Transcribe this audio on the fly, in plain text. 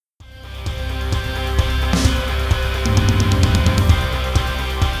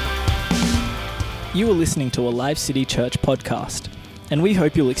You are listening to a Live City Church podcast, and we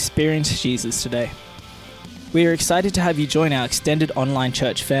hope you'll experience Jesus today. We are excited to have you join our extended online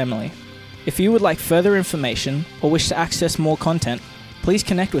church family. If you would like further information or wish to access more content, please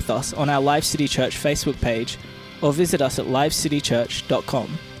connect with us on our Live City Church Facebook page or visit us at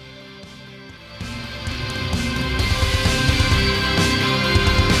livecitychurch.com.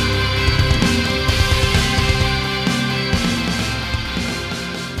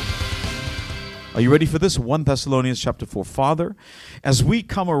 Are you ready for this? 1 Thessalonians chapter 4. Father, as we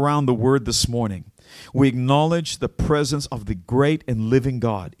come around the word this morning, we acknowledge the presence of the great and living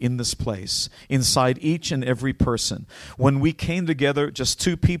God in this place, inside each and every person. When we came together, just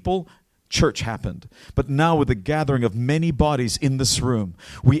two people, church happened. But now with the gathering of many bodies in this room,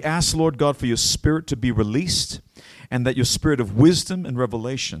 we ask, Lord God, for your spirit to be released, and that your spirit of wisdom and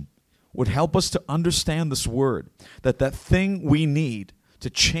revelation would help us to understand this word, that thing we need to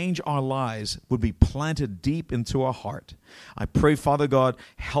change our lives would be planted deep into our heart. I pray, Father God,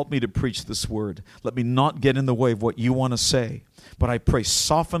 help me to preach this word. Let me not get in the way of what you want to say. But I pray,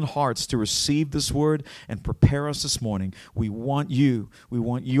 soften hearts to receive this word and prepare us this morning. We want you. We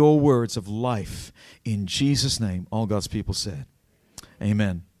want your words of life. In Jesus' name, all God's people said,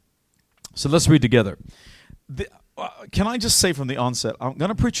 amen. So let's read together. Can I just say from the onset, I'm going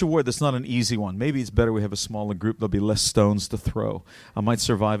to preach a word that's not an easy one. Maybe it's better we have a smaller group. There'll be less stones to throw. I might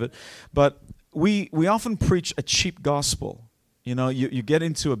survive it. But we often preach a cheap gospel. You know, you get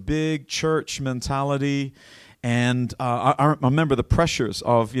into a big church mentality, and I remember the pressures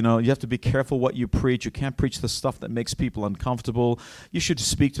of, you have to be careful what you preach. You can't preach the stuff that makes people uncomfortable. You should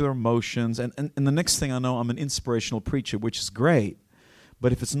speak to their emotions. And the next thing I know, I'm an inspirational preacher, which is great.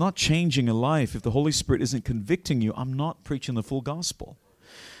 But if it's not changing a life, if the Holy Spirit isn't convicting you, I'm not preaching the full gospel.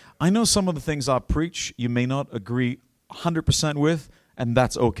 I know some of the things I preach you may not agree 100% with, and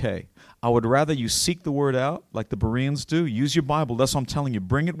that's okay. I would rather you seek the word out like the Bereans do. Use your Bible. That's what I'm telling you.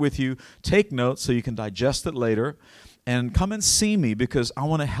 Bring it with you. Take notes so you can digest it later. And come and see me because I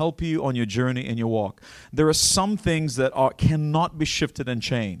want to help you on your journey and your walk. There are some things that cannot be shifted and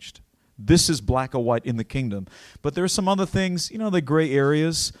changed. This is black or white in the kingdom. But there are some other things, the gray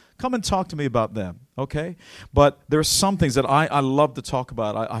areas. Come and talk to me about them, okay? But there are some things that I love to talk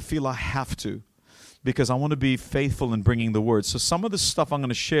about. I feel I have to because I want to be faithful in bringing the word. So some of the stuff I'm going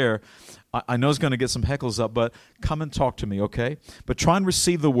to share, I know is going to get some heckles up, but come and talk to me, okay? But try and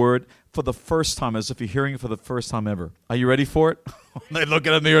receive the word for the first time, as if you're hearing it for the first time ever. Are you ready for it? They're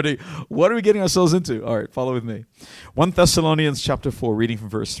looking at me already. What are we getting ourselves into? All right, follow with me. 1 Thessalonians chapter 4, reading from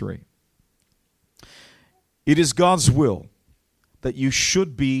verse 3. It is God's will that you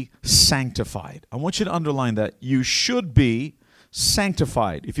should be sanctified. I want you to underline that. You should be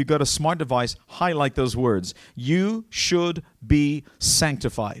sanctified. If you've got a smart device, highlight those words. You should be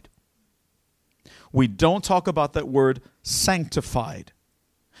sanctified. We don't talk about that word sanctified.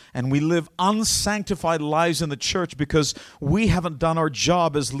 And we live unsanctified lives in the church because we haven't done our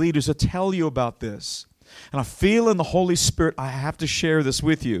job as leaders to tell you about this. And I feel in the Holy Spirit, I have to share this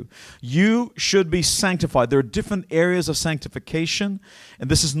with you. You should be sanctified. There are different areas of sanctification, and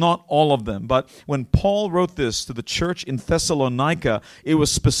this is not all of them. But when Paul wrote this to the church in Thessalonica, it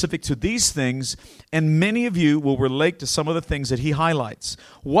was specific to these things, and many of you will relate to some of the things that he highlights.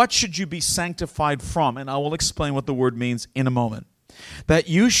 What should you be sanctified from? And I will explain what the word means in a moment. That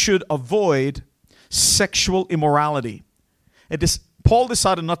you should avoid sexual immorality. Paul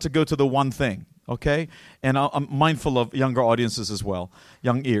decided not to go to the one thing. Okay, and I'm mindful of younger audiences as well,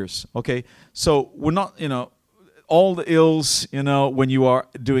 young ears. Okay, so we're not, all the ills, when you are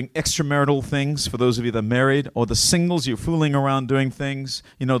doing extramarital things, for those of you that are married, or the singles, you're fooling around doing things,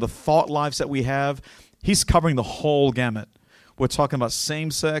 the thought lives that we have. He's covering the whole gamut. We're talking about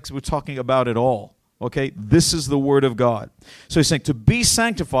same sex. We're talking about it all. Okay, this is the word of God. So he's saying to be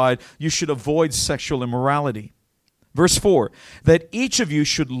sanctified, you should avoid sexual immorality. Verse 4, that each of you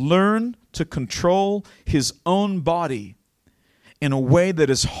should learn to control his own body in a way that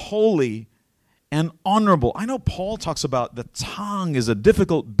is holy and honorable. I know Paul talks about the tongue is a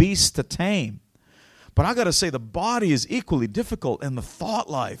difficult beast to tame, but I got to say the body is equally difficult, and the thought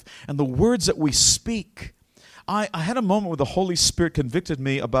life and the words that we speak. I had a moment where the Holy Spirit convicted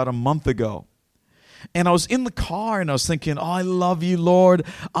me about a month ago. And I was in the car and I was thinking, I love you, Lord.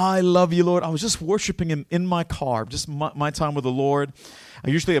 I love you, Lord. I was just worshiping him in my car, just my time with the Lord. I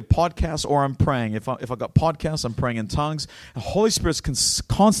usually have podcasts or I'm praying. If I got podcasts, I'm praying in tongues. The Holy Spirit's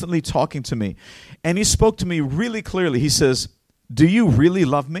constantly talking to me. And he spoke to me really clearly. He says, do you really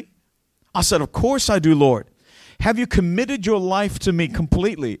love me? I said, of course I do, Lord. Have you committed your life to me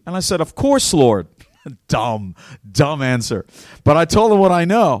completely? And I said, of course, Lord. Dumb answer. But I told him what I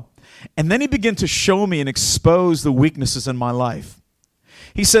know. And then he began to show me and expose the weaknesses in my life.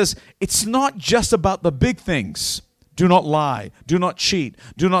 He says, it's not just about the big things. Do not lie. Do not cheat.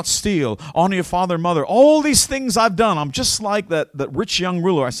 Do not steal. Honor your father and mother. All these things I've done. I'm just like that rich young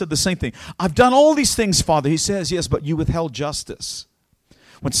ruler. I said the same thing. I've done all these things, Father. He says, yes, but you withheld justice.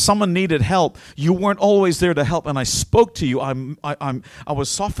 When someone needed help, you weren't always there to help. And I spoke to you. I was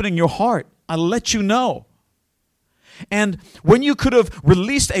softening your heart. I let you know. And when you could have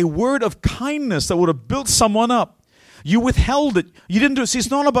released a word of kindness that would have built someone up, you withheld it. You didn't do it. See, it's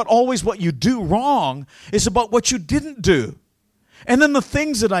not about always what you do wrong. It's about what you didn't do. And then the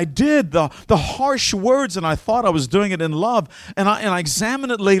things that I did, the harsh words, and I thought I was doing it in love. And I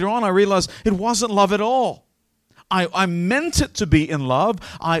examined it later on. I realized it wasn't love at all. I meant it to be in love.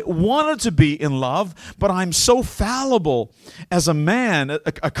 I wanted to be in love. But I'm so fallible as a man,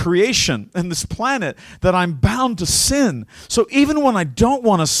 a creation in this planet, that I'm bound to sin. So even when I don't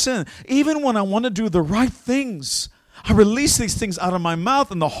want to sin, even when I want to do the right things, I released these things out of my mouth,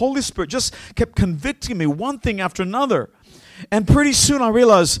 and the Holy Spirit just kept convicting me one thing after another. And pretty soon I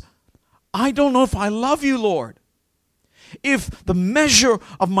realized, I don't know if I love you, Lord. If the measure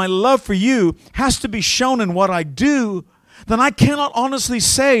of my love for you has to be shown in what I do, then I cannot honestly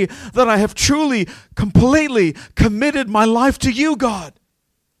say that I have truly, completely committed my life to you, God.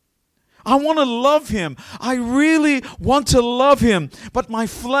 I want to love him. I really want to love him. But my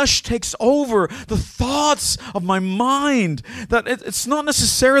flesh takes over the thoughts of my mind. That it's not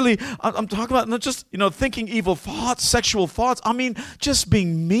necessarily, I'm talking about not just, thinking evil thoughts, sexual thoughts. I mean, just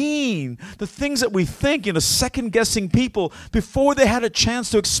being mean. The things that we think, second-guessing people before they had a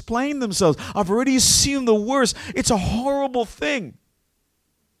chance to explain themselves. I've already assumed the worst. It's a horrible thing.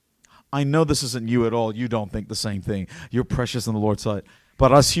 I know this isn't you at all. You don't think the same thing. You're precious in the Lord's sight.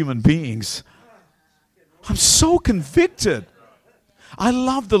 But us human beings, I'm so convicted. I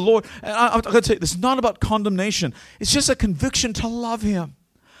love the Lord. And I'm going to tell you, this is not about condemnation. It's just a conviction to love him.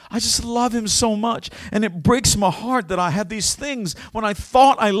 I just love him so much. And it breaks my heart that I had these things when I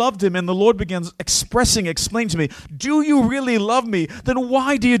thought I loved him, and the Lord begins explaining to me, do you really love me? Then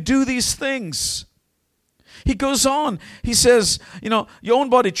why do you do these things? He goes on. He says, your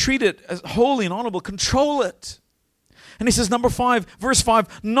own body, treat it as holy and honorable. Control it. And he says, number 5, verse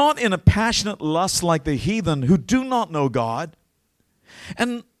 5, not in a passionate lust like the heathen who do not know God,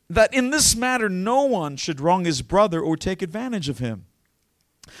 and that in this matter no one should wrong his brother or take advantage of him.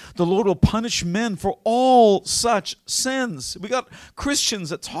 The Lord will punish men for all such sins. We got Christians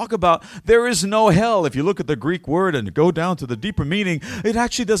that talk about there is no hell. If you look at the Greek word and go down to the deeper meaning, it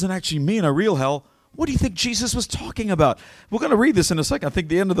actually doesn't actually mean a real hell. What do you think Jesus was talking about? We're going to read this in a second. I think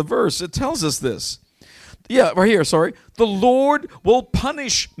the end of the verse, it tells us this. Yeah, right here, sorry. The Lord will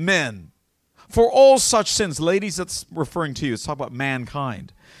punish men for all such sins. Ladies, that's referring to you. It's talking about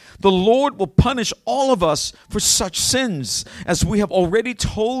mankind. The Lord will punish all of us for such sins, as we have already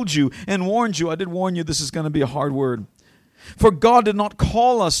told you and warned you. I did warn you this is going to be a hard word. For God did not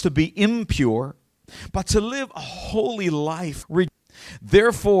call us to be impure, but to live a holy life.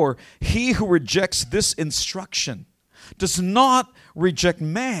 Therefore, he who rejects this instruction does not reject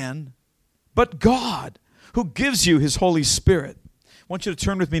man, but God, who gives you his Holy Spirit. I want you to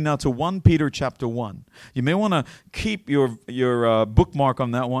turn with me now to 1 Peter chapter 1. You may want to keep your bookmark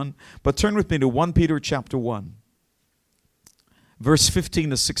on that one, but turn with me to 1 Peter chapter 1, verse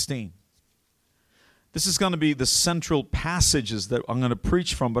 15 to 16. This is going to be the central passages that I'm going to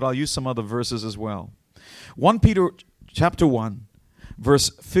preach from, but I'll use some other verses as well. 1 Peter chapter 1, verse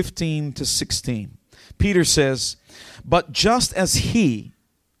 15 to 16. Peter says, but just as he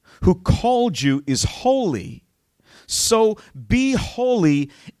who called you is holy, so be holy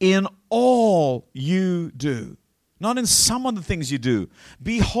in all you do. Not in some of the things you do.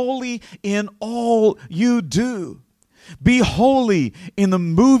 Be holy in all you do. Be holy in the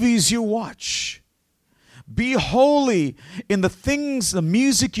movies you watch. Be holy in the things, the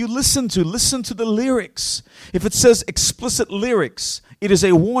music you listen to. Listen to the lyrics. If it says explicit lyrics, it is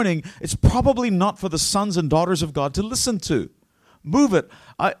a warning. It's probably not for the sons and daughters of God to listen to. Move it.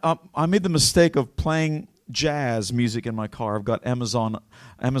 I made the mistake of playing jazz music in my car. I've got Amazon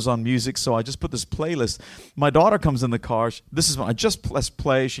Music, so I just put this playlist. My daughter comes in the car. I just pressed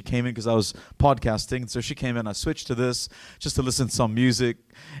play. She came in because I was podcasting, so she came in. I switched to this just to listen to some music,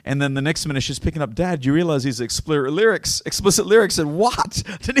 and then the next minute she's picking up, Dad, you realize these explicit lyrics? And what?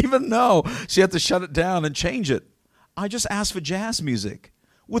 Didn't even know. She had to shut it down and change it. I just asked for jazz music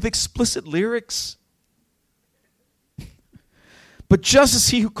with explicit lyrics. But just as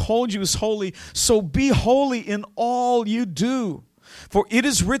he who called you is holy, so be holy in all you do. For it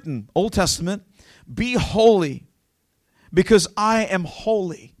is written, Old Testament, be holy, because I am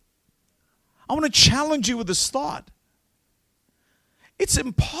holy. I want to challenge you with this thought. It's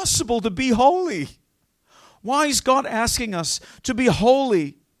impossible to be holy. Why is God asking us to be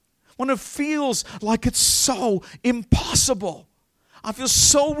holy when it feels like it's so impossible? I feel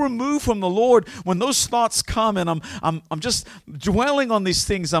so removed from the Lord when those thoughts come, and I'm just dwelling on these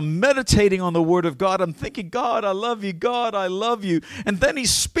things. I'm meditating on the Word of God. I'm thinking, God, I love you. God, I love you. And then He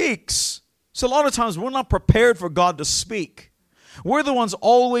speaks. So a lot of times we're not prepared for God to speak. We're the ones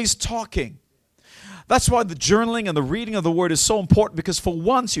always talking. That's why the journaling and the reading of the Word is so important, because for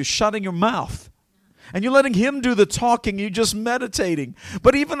once you're shutting your mouth. And you're letting Him do the talking, you're just meditating.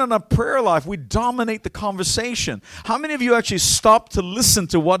 But even in our prayer life, we dominate the conversation. How many of you actually stop to listen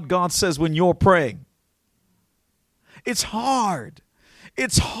to what God says when you're praying? It's hard.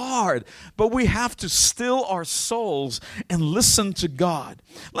 It's hard. But we have to still our souls and listen to God.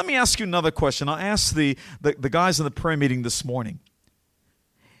 Let me ask you another question. I asked the guys in the prayer meeting this morning.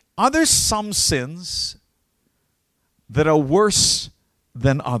 Are there some sins that are worse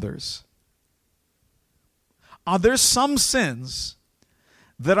than others? Are there some sins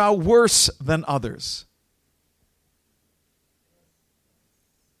that are worse than others?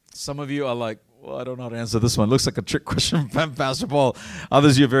 Some of you are like, well, I don't know how to answer this one. It looks like a trick question from Pastor Paul.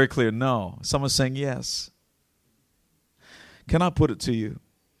 Others, you're very clear. No. Someone's saying yes. Can I put it to you?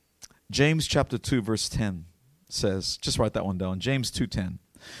 James chapter 2, verse 10 says, just write that one down. James 2:10.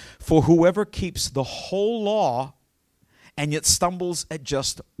 For whoever keeps the whole law and yet stumbles at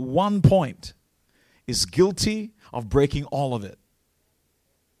just one point is guilty of breaking all of it.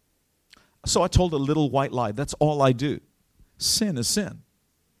 So I told a little white lie. That's all I do. Sin is sin.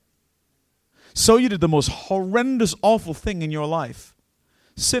 So you did the most horrendous, awful thing in your life.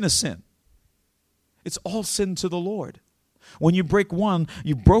 Sin is sin. It's all sin to the Lord. When you break one,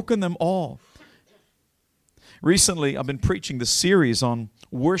 you've broken them all. Recently, I've been preaching this series on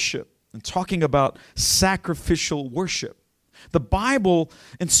worship and talking about sacrificial worship. The Bible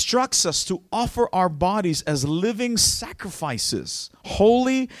instructs us to offer our bodies as living sacrifices,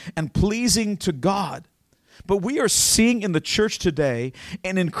 holy and pleasing to God. But we are seeing in the church today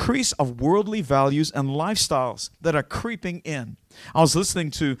an increase of worldly values and lifestyles that are creeping in. I was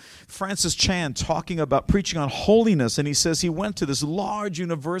listening to Francis Chan preaching on holiness, and he says he went to this large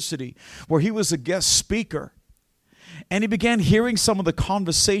university where he was a guest speaker. And he began hearing some of the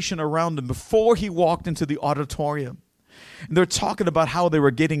conversation around him before he walked into the auditorium. And they're talking about how they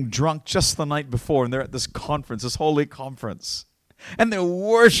were getting drunk just the night before, and they're at this conference, this holy conference. And they're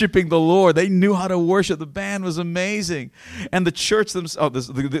worshiping the Lord. They knew how to worship. The band was amazing. And the church themselves,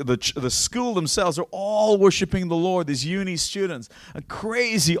 the school themselves are all worshiping the Lord, these uni students. A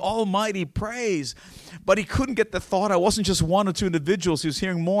crazy, almighty praise. But he couldn't get the thought. I wasn't just one or two individuals. He was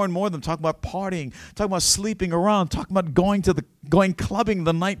hearing more and more of them talking about partying, talking about sleeping around, talking about going clubbing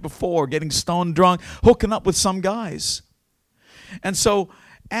the night before, getting stone drunk, hooking up with some guys. And so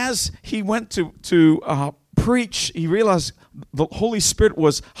as he went to preach, he realized the Holy Spirit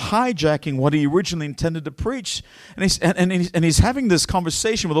was hijacking what he originally intended to preach. And he's having this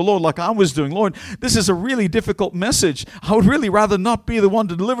conversation with the Lord like I was doing. Lord, this is a really difficult message. I would really rather not be the one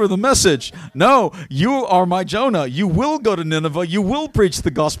to deliver the message. No, you are my Jonah. You will go to Nineveh. You will preach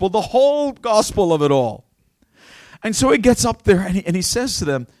the gospel, the whole gospel of it all. And so he gets up there and he says to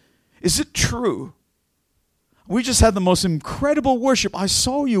them, is it true? We just had the most incredible worship. I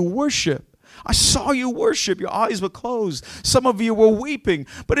saw you worship. I saw you worship. Your eyes were closed. Some of you were weeping.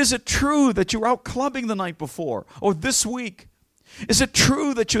 But is it true that you were out clubbing the night before or this week? Is it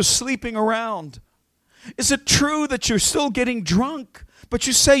true that you're sleeping around? Is it true that you're still getting drunk, but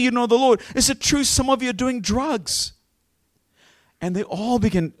you say you know the Lord? Is it true some of you are doing drugs? And they all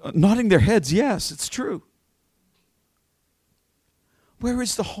begin nodding their heads. Yes, it's true. Where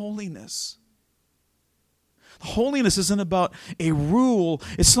is the holiness? Holiness isn't about a rule.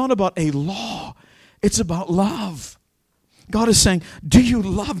 It's not about a law. It's about love. God is saying, do you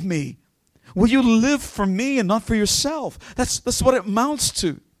love me? Will you live for me and not for yourself? That's what it amounts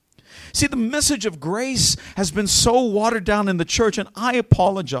to. See, the message of grace has been so watered down in the church, and I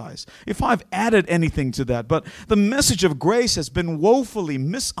apologize if I've added anything to that, but the message of grace has been woefully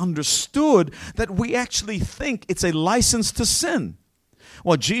misunderstood that we actually think it's a license to sin.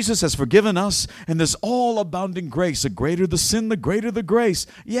 Well, Jesus has forgiven us, and there's all abounding grace. The greater the sin, the greater the grace.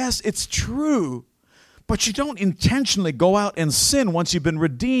 Yes, it's true. But you don't intentionally go out and sin once you've been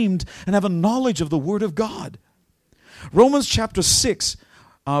redeemed and have a knowledge of the Word of God. Romans chapter 6,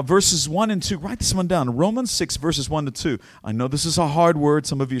 verses 1 and 2. Write this one down. Romans 6, verses 1 to 2. I know this is a hard word.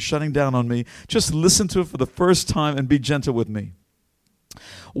 Some of you are shutting down on me. Just listen to it for the first time and be gentle with me.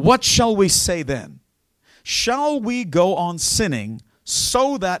 What shall we say then? Shall we go on sinning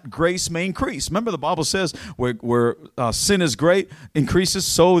so that grace may increase. Remember, the Bible says where sin is great, increases,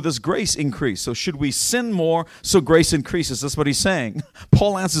 so does grace increase. So should we sin more so grace increases? That's what he's saying.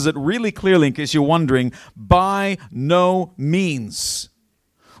 Paul answers it really clearly in case you're wondering. By no means.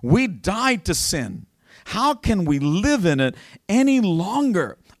 We died to sin. How can we live in it any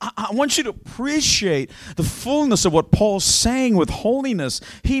longer? I want you to appreciate the fullness of what Paul's saying with holiness.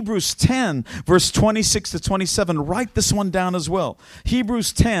 Hebrews 10, verse 26 to 27. Write this one down as well.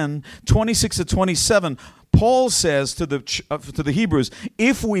 Hebrews 10, 26 to 27. Paul says to the Hebrews,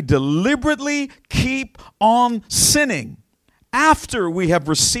 if we deliberately keep on sinning, after we have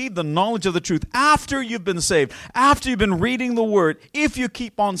received the knowledge of the truth, after you've been saved, after you've been reading the Word, if you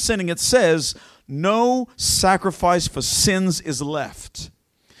keep on sinning, it says, no sacrifice for sins is left,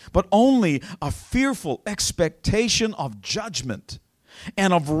 but only a fearful expectation of judgment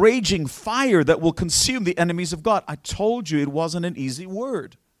and of raging fire that will consume the enemies of God. I told you it wasn't an easy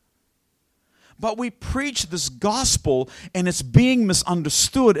word. But we preach this gospel and it's being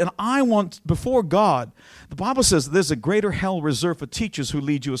misunderstood. And I want, before God, the Bible says there's a greater hell reserved for teachers who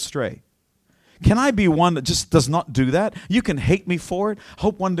lead you astray. Can I be one that just does not do that? You can hate me for it.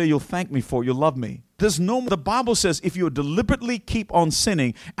 Hope one day you'll thank me for it. You'll love me. The Bible says if you deliberately keep on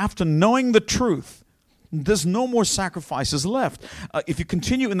sinning after knowing the truth, there's no more sacrifices left. If you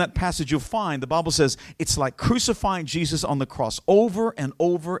continue in that passage, you'll find the Bible says it's like crucifying Jesus on the cross over and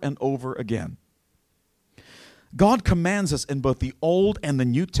over and over again. God commands us in both the Old and the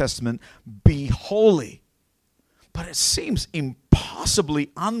New Testament, be holy. But it seems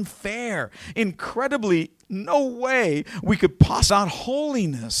impossibly unfair, incredibly, no way we could pass out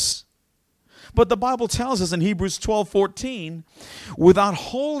holiness. But the Bible tells us in Hebrews 12:14, without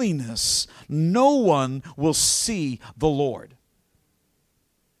holiness, no one will see the Lord.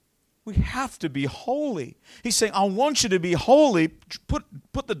 We have to be holy. He's saying, I want you to be holy.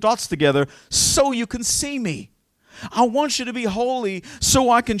 Put the dots together so you can see me. I want you to be holy so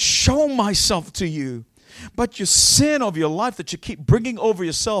I can show myself to you. But your sin of your life that you keep bringing over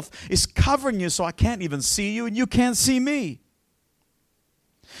yourself is covering you so I can't even see you and you can't see me.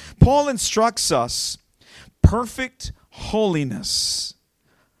 Paul instructs us perfect holiness.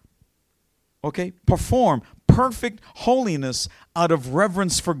 Okay? Perform perfect holiness out of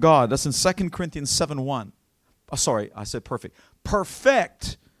reverence for God. That's in 2 Corinthians 7:1. Oh, sorry, I said perfect.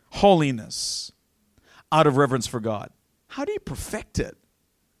 Perfect holiness out of reverence for God. How do you perfect it?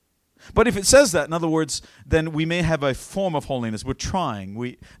 But if it says that, in other words, then we may have a form of holiness. We're trying.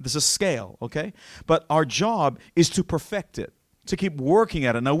 There's a scale, okay? But our job is to perfect it, to keep working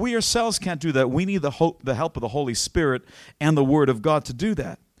at it. Now, we ourselves can't do that. We need the help of the Holy Spirit and the Word of God to do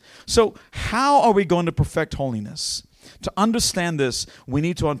that. So how are we going to perfect holiness? To understand this, we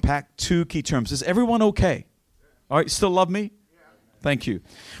need to unpack two key terms. Is everyone okay? All right, still love me? Thank you.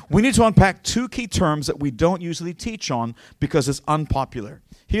 We need to unpack two key terms that we don't usually teach on because it's unpopular.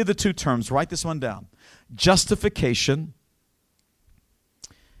 Here are the two terms. Write this one down. Justification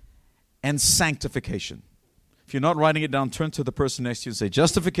and sanctification. If you're not writing it down, turn to the person next to you and say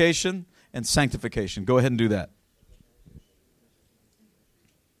justification and sanctification. Go ahead and do that.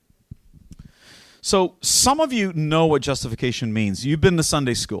 So some of you know what justification means. You've been to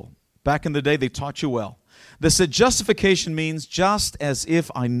Sunday school. Back in the day, they taught you well. They said justification means just as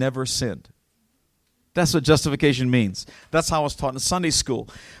if I never sinned. That's what justification means. That's how I was taught in Sunday school.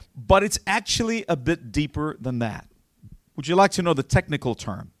 But it's actually a bit deeper than that. Would you like to know the technical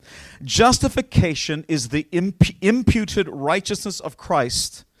term? Justification is the imputed righteousness of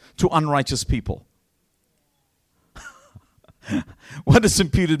Christ to unrighteous people. What does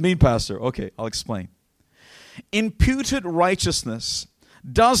imputed mean, Pastor? Okay, I'll explain. Imputed righteousness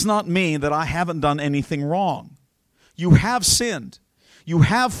does not mean that I haven't done anything wrong. You have sinned. You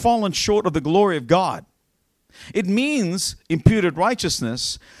have fallen short of the glory of God. It means, imputed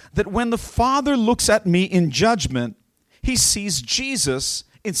righteousness, that when the Father looks at me in judgment, He sees Jesus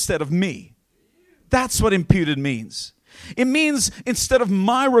instead of me. That's what imputed means. It means instead of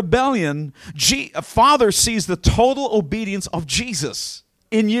my rebellion, Father sees the total obedience of Jesus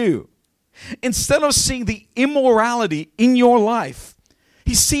in you. Instead of seeing the immorality in your life,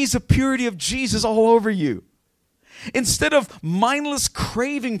 He sees the purity of Jesus all over you. Instead of mindless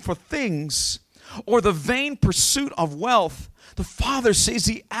craving for things or the vain pursuit of wealth, the Father sees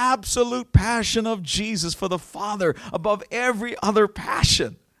the absolute passion of Jesus for the Father above every other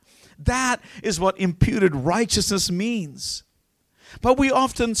passion. That is what imputed righteousness means. But we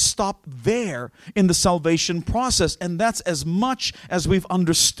often stop there in the salvation process, and that's as much as we've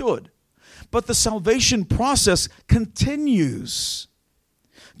understood. But the salvation process continues.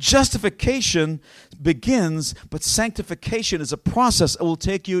 Justification begins, but sanctification is a process that will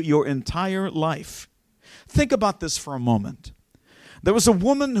take you your entire life. Think about this for a moment. There was a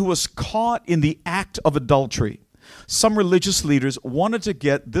woman who was caught in the act of adultery. Some religious leaders wanted to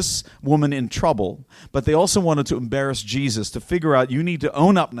get this woman in trouble, but they also wanted to embarrass Jesus, to figure out, you need to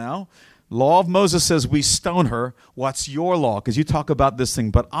own up now. Law of Moses says we stone her. What's your law? Because you talk about this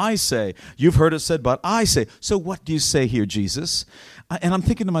thing, but I say. You've heard it said, but I say. So what do you say here, Jesus? And I'm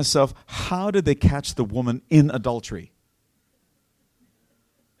thinking to myself, how did they catch the woman in adultery?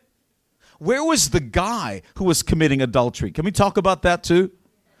 Where was the guy who was committing adultery? Can we talk about that too?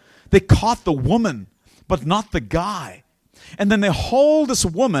 They caught the woman, but not the guy. And then they hold this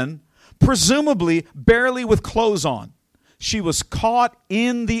woman, presumably barely with clothes on. She was caught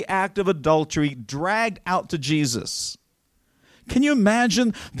in the act of adultery, dragged out to Jesus. Can you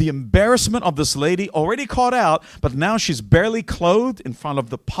imagine the embarrassment of this lady, already caught out, but now she's barely clothed in front of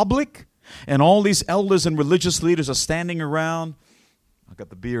the public, and all these elders and religious leaders are standing around. I got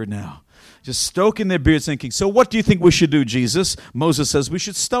the beard now. Just stoking their beards thinking, so what do you think we should do, Jesus? Moses says we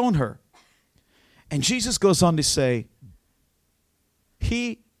should stone her. And Jesus goes on to say,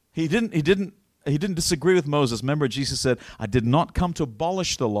 he didn't disagree with Moses. Remember, Jesus said, I did not come to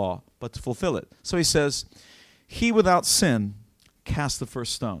abolish the law, but to fulfill it. So he says, he without sin cast the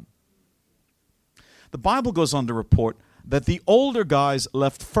first stone. The Bible goes on to report that the older guys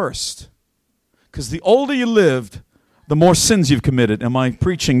left first. Because the older you lived, the more sins you've committed. Am I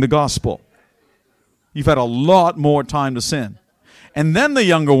preaching the gospel? You've had a lot more time to sin. And then the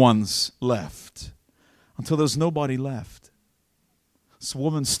younger ones left until there's nobody left. This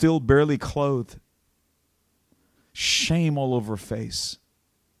woman still barely clothed. Shame all over her face.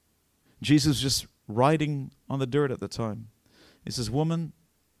 Jesus was just writing on the dirt at the time. He says, woman,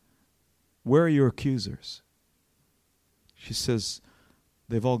 where are your accusers? She says,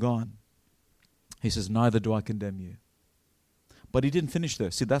 they've all gone. He says, neither do I condemn you. But he didn't finish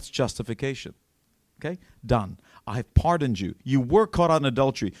there. See, that's justification. Okay? Done. I have pardoned you. You were caught out in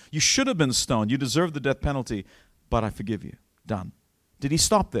adultery. You should have been stoned. You deserve the death penalty, but I forgive you. Done. Did he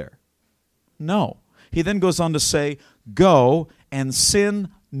stop there? No. He then goes on to say, go and sin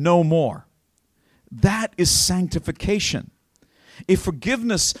no more. That is sanctification. If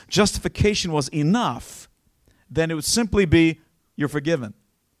forgiveness, justification was enough, then it would simply be, you're forgiven.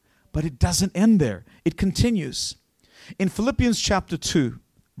 But it doesn't end there. It continues. In Philippians chapter 2,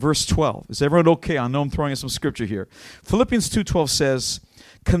 verse 12. Is everyone okay? I know I'm throwing in some scripture here. Philippians 2:12 says,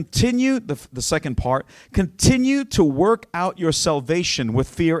 continue, the second part, continue to work out your salvation with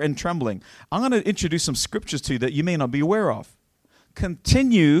fear and trembling. I'm going to introduce some scriptures to you that you may not be aware of.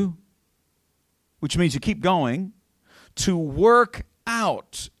 Continue, which means you keep going, to work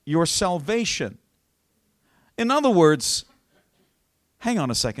out your salvation. In other words, hang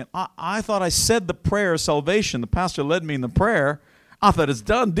on a second. I thought I said the prayer of salvation. The pastor led me in the prayer. I thought it's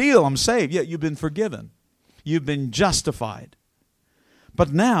done deal. I'm saved. Yeah, you've been forgiven. You've been justified.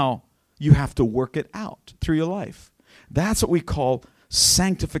 But now you have to work it out through your life. That's what we call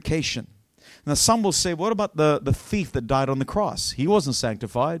sanctification. Now some will say, what about the thief that died on the cross? He wasn't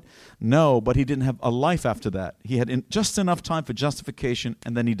sanctified. No, but he didn't have a life after that. He had just enough time for justification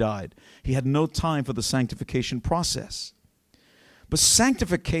and then he died. He had no time for the sanctification process. But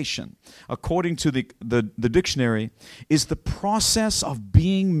sanctification, according to the dictionary, is the process of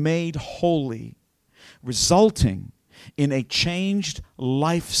being made holy, resulting in a changed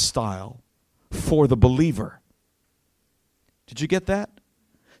lifestyle for the believer. Did you get that?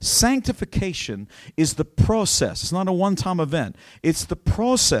 Sanctification is the process. It's not a one-time event. It's the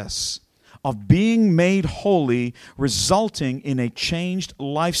process of being made holy, resulting in a changed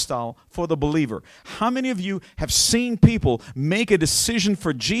lifestyle for the believer. How many of you have seen people make a decision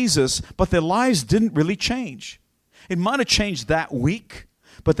for Jesus, but their lives didn't really change? It might have changed that week,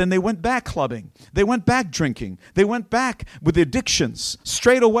 but then they went back clubbing. They went back drinking. They went back with the addictions.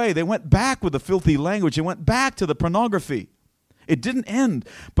 Straight away, they went back with the filthy language. They went back to the pornography. It didn't end,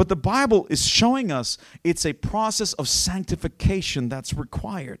 but the Bible is showing us it's a process of sanctification that's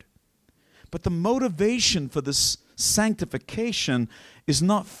required. But the motivation for this sanctification is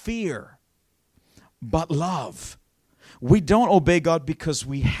not fear, but love. We don't obey God because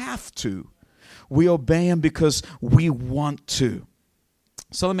we have to. We obey Him because we want to.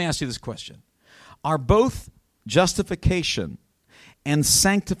 So let me ask you this question. Are both justification and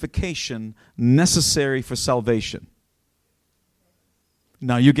sanctification necessary for salvation?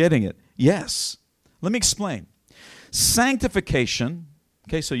 Now you're getting it. Yes. Let me explain. Sanctification,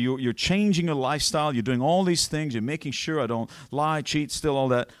 okay, so you're changing your lifestyle, you're doing all these things, you're making sure I don't lie, cheat, steal, all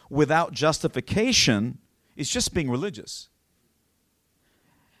that, without justification, is just being religious.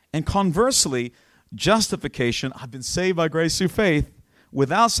 And conversely, justification, I've been saved by grace through faith,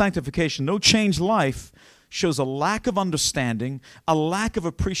 without sanctification, no changed life, shows a lack of understanding, a lack of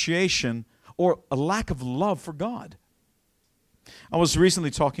appreciation, or a lack of love for God. I was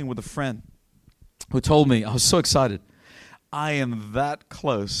recently talking with a friend who told me, I was so excited, I am that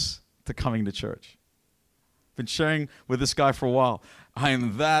close to coming to church. Been sharing with this guy for a while. I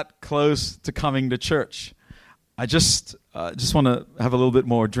am that close to coming to church. I just want to have a little bit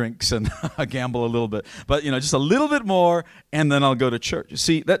more drinks and gamble a little bit. But, just a little bit more, and then I'll go to church. You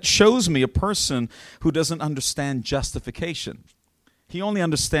see, that shows me a person who doesn't understand justification. He only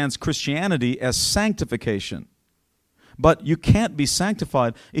understands Christianity as sanctification. But you can't be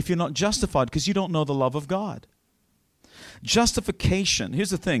sanctified if you're not justified, because you don't know the love of God. Justification, here's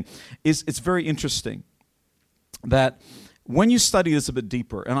the thing, it's very interesting that when you study this a bit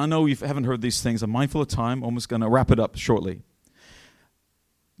deeper, and I know you haven't heard these things, I'm mindful of time, almost going to wrap it up shortly.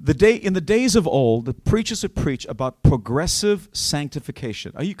 In the days of old, the preachers would preach about progressive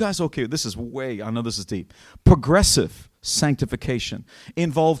sanctification. Are you guys okay? I know this is deep. Progressive sanctification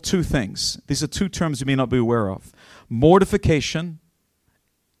involved two things. These are two terms you may not be aware of. Mortification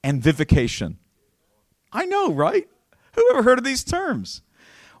and vivification. I know, right? Who ever heard of these terms?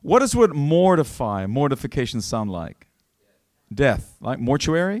 What does the word mortification sound like? Death. Like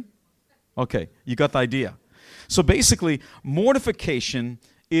mortuary? Okay, you got the idea. So basically, mortification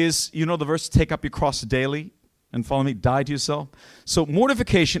is, the verse, take up your cross daily and follow me, die to yourself. So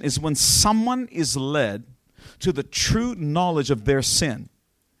mortification is when someone is led to the true knowledge of their sin,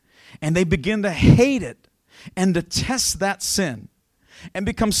 and they begin to hate it and detest that sin, and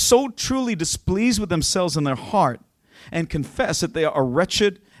become so truly displeased with themselves in their heart, and confess that they are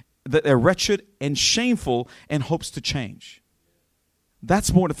wretched and shameful, and hopes to change.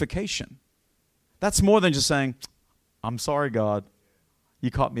 That's mortification. That's more than just saying, I'm sorry, God, you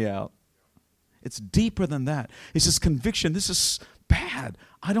caught me out. It's deeper than that. It's this conviction, this is bad.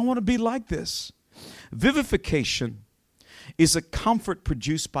 I don't want to be like this. Vivification is a comfort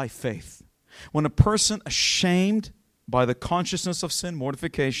produced by faith. When a person ashamed by the consciousness of sin,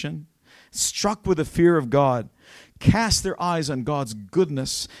 mortification, struck with the fear of God, cast their eyes on God's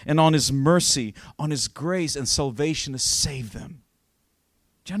goodness and on His mercy, on His grace and salvation to save them.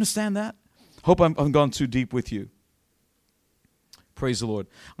 Do you understand that? Hope I've gone too deep with you. Praise the Lord.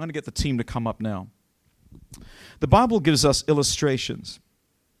 I'm going to get the team to come up now. The Bible gives us illustrations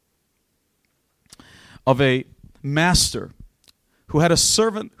of a master who had a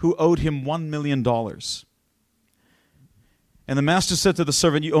servant who owed him $1 million. And the master said to the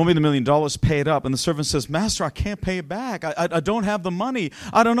servant, you owe me the $1 million, pay it up. And the servant says, Master, I can't pay it back. I don't have the money.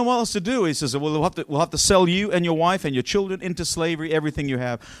 I don't know what else to do. He says, well, we'll have to sell you and your wife and your children into slavery, everything you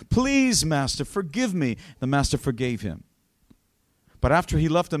have. Please, Master, forgive me. The master forgave him. But after he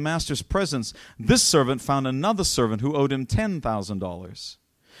left the master's presence, this servant found another servant who owed him $10,000.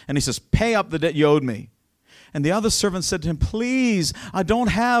 And he says, pay up the debt you owed me. And the other servant said to him, please, I don't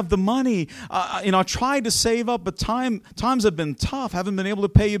have the money. I tried to save up, but times have been tough. I haven't been able to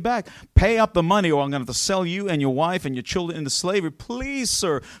pay you back. Pay up the money or I'm going to have to sell you and your wife and your children into slavery. Please,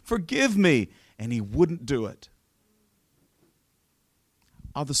 sir, forgive me. And he wouldn't do it.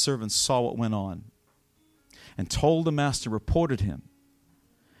 Other servants saw what went on and told the master, reported him.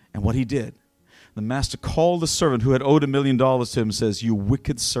 And what he did, the master called the servant who had owed $1 million to him and says, you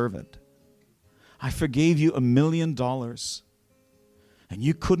wicked servant. I forgave you $1 million, and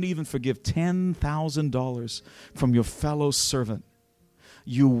you couldn't even forgive $10,000 from your fellow servant.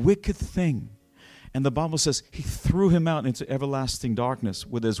 You wicked thing. And the Bible says he threw him out into everlasting darkness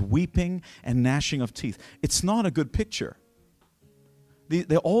where there's weeping and gnashing of teeth. It's not a good picture.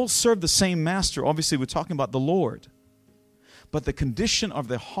 They all serve the same master. Obviously, we're talking about the Lord. But the condition of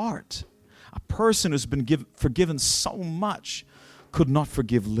their heart, a person who's been forgiven so much could not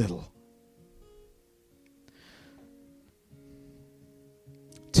forgive little.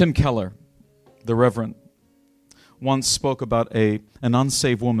 Tim Keller, the Reverend, once spoke about an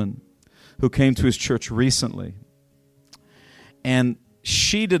unsaved woman who came to his church recently. And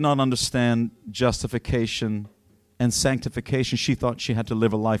she did not understand justification and sanctification. She thought she had to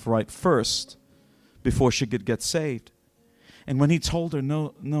live a life right first before she could get saved. And when he told her,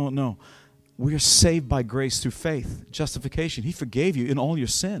 no, we are saved by grace through faith, justification. He forgave you in all your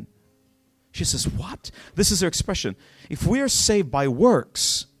sin. She says, what? This is her expression. If we are saved by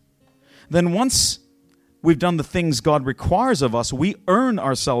works, then once we've done the things God requires of us, we earn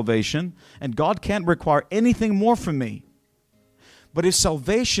our salvation, and God can't require anything more from me. But if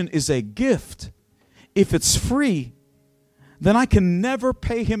salvation is a gift, if it's free, then I can never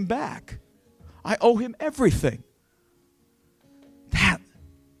pay Him back. I owe Him everything.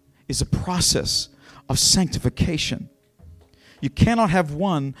 is a process of sanctification. You cannot have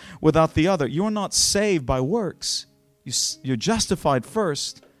one without the other. You're not saved by works. You're justified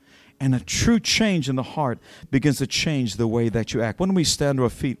first, and a true change in the heart begins to change the way that you act. Why don't we stand to our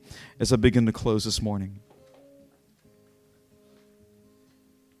feet as I begin to close this morning?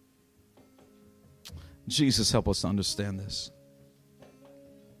 Jesus, help us to understand this.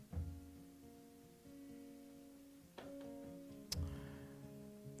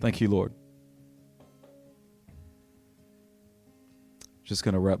 Thank you, Lord. Just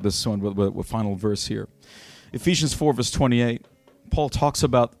going to wrap this one with a final verse here. Ephesians 4, verse 28. Paul talks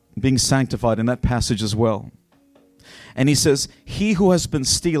about being sanctified in that passage as well. And he says, he who has been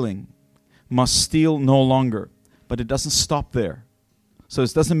stealing must steal no longer. But it doesn't stop there. So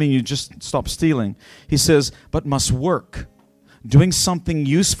it doesn't mean you just stop stealing. He says, but must work, doing something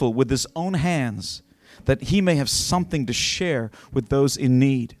useful with his own hands, that he may have something to share with those in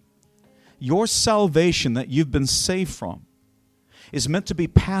need. Your salvation that you've been saved from is meant to be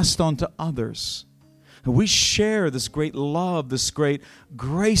passed on to others. We share this great love, this great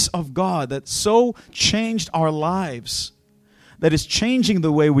grace of God that so changed our lives, that is changing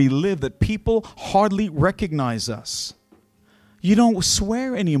the way we live, that people hardly recognize us. You don't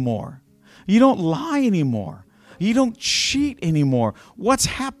swear anymore. You don't lie anymore. You don't cheat anymore. What's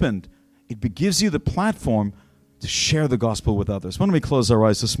happened? It gives you the platform to share the gospel with others. Why don't we close our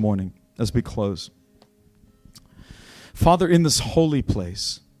eyes this morning as we close? Father, in this holy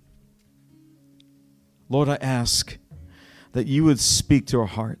place, Lord, I ask that you would speak to our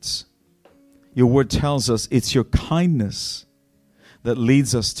hearts. Your word tells us it's your kindness that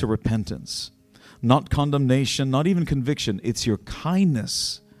leads us to repentance. Not condemnation, not even conviction. It's your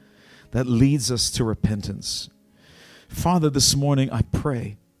kindness that leads us to repentance. Father, this morning I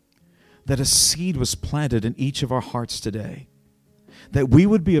pray that a seed was planted in each of our hearts today, that we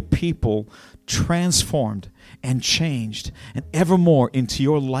would be a people transformed and changed and evermore into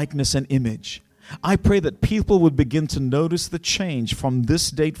your likeness and image. I pray that people would begin to notice the change from this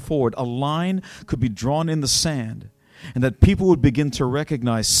date forward. A line could be drawn in the sand, and that people would begin to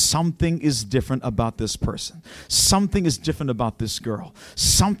recognize something is different about this person. Something is different about this girl.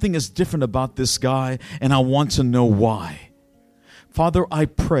 Something is different about this guy, and I want to know why. Father, I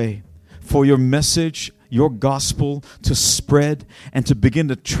pray for your message, your gospel to spread and to begin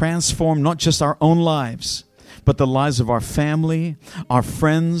to transform not just our own lives, but the lives of our family, our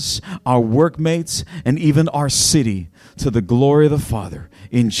friends, our workmates, and even our city to the glory of the Father.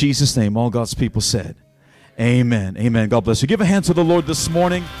 In Jesus' name, all God's people said, amen. Amen. God bless you. Give a hand to the Lord this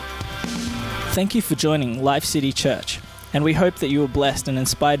morning. Thank you for joining Life City Church, and we hope that you were blessed and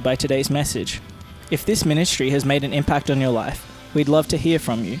inspired by today's message. If this ministry has made an impact on your life, we'd love to hear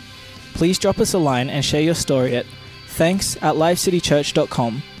from you. Please drop us a line and share your story at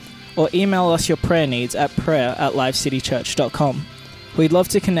thanks@lifecitychurch.com or email us your prayer needs at prayer@lifecitychurch.com. We'd love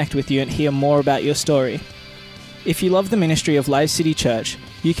to connect with you and hear more about your story. If you love the ministry of Life City Church,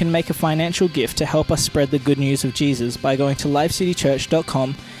 you can make a financial gift to help us spread the good news of Jesus by going to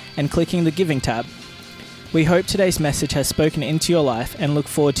lifecitychurch.com and clicking the Giving tab. We hope today's message has spoken into your life and look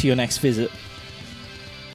forward to your next visit.